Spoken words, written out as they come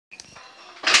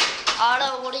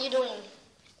Otto, what are you doing?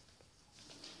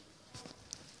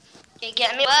 You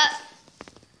get me? What?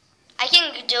 I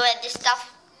can do it, this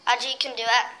stuff. Audrey can do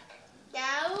it. No,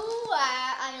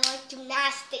 I like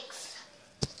gymnastics.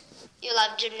 You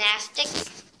love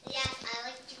gymnastics? Yes, I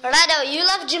like gymnastics. Ronaldo, you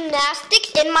love gymnastics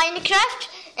in Minecraft?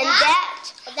 And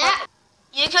that?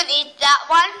 You can eat that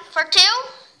one for 2?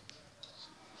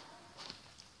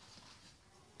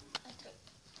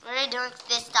 What are you doing with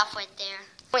this stuff right there?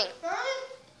 Wait.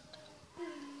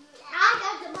 I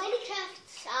got the Minecraft.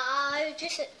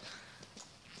 Just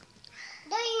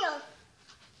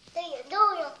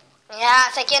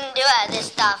Yes, I can do it, this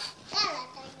stuff.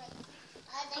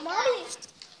 Mommy,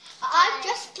 I'm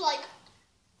just like.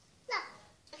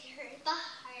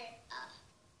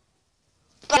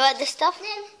 Do it, this stuff?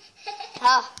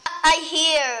 Oh, I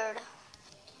heard.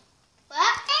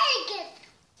 What?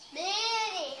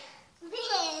 Minnie.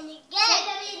 Minnie, get it.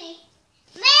 Minnie.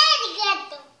 Minnie,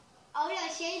 get it. Oh, yeah,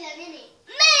 say that, Minnie.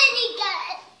 Minnie, get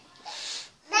it.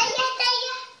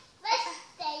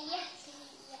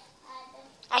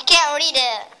 I can't read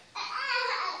it.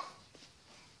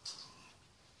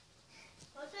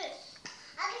 What's this?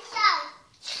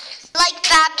 Like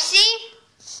Pepsi?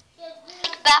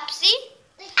 Like Pepsi?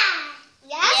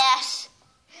 Yes.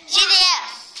 See the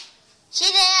S.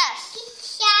 See the S.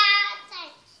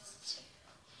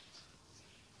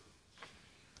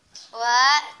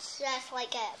 What? Just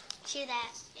like it. See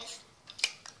that? Yes.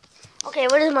 Okay,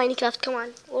 what is Minecraft? Come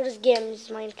on. What is games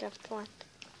Minecraft? Come on.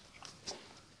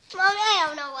 Mommy, I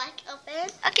don't know what to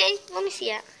open. Okay, let me see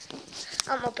it.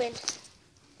 I'm open.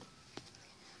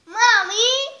 Mommy!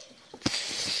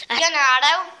 You know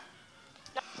Otto?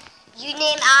 You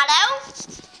name Otto?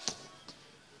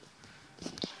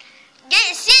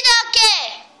 Sit okay.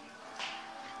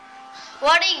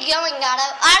 What are you doing, Otto?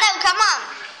 Otto, come on.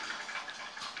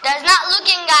 That's not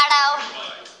looking, Otto.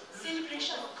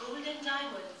 Celebration of gold and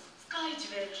diamonds. Sky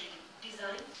jewelry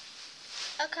design.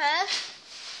 Okay.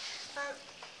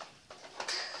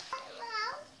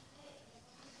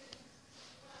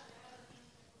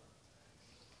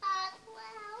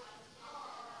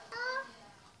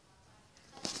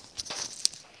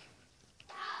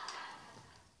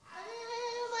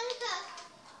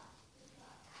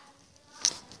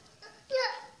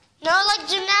 No, like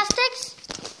gymnastics?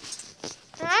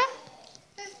 Huh?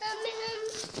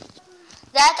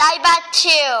 That I bet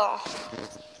too.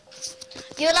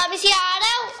 You let me see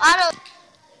Otto? Otto.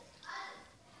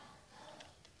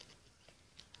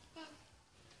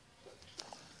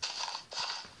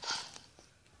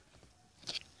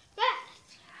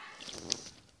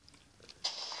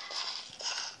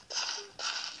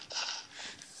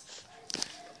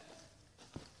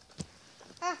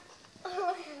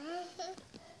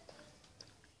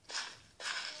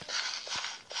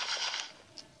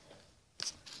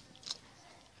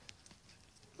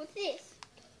 What's this?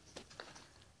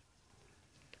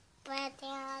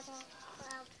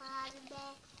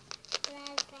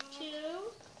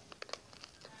 Two.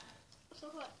 So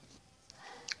what?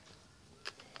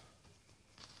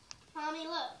 Mommy,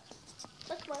 look.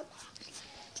 Look what?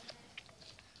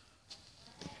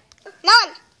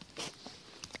 None.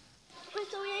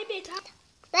 What's the way big top?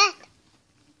 That.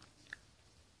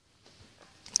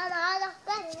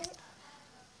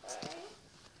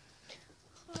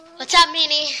 What's up,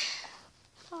 Minnie?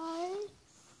 5,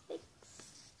 6,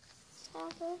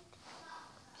 7,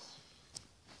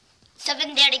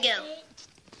 7, there to go. 8,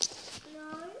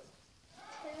 9,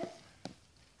 10,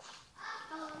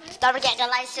 11. Don't forget to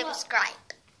like, subscribe.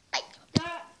 Bye.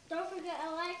 Don't forget to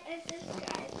like and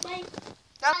subscribe. Bye.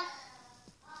 No.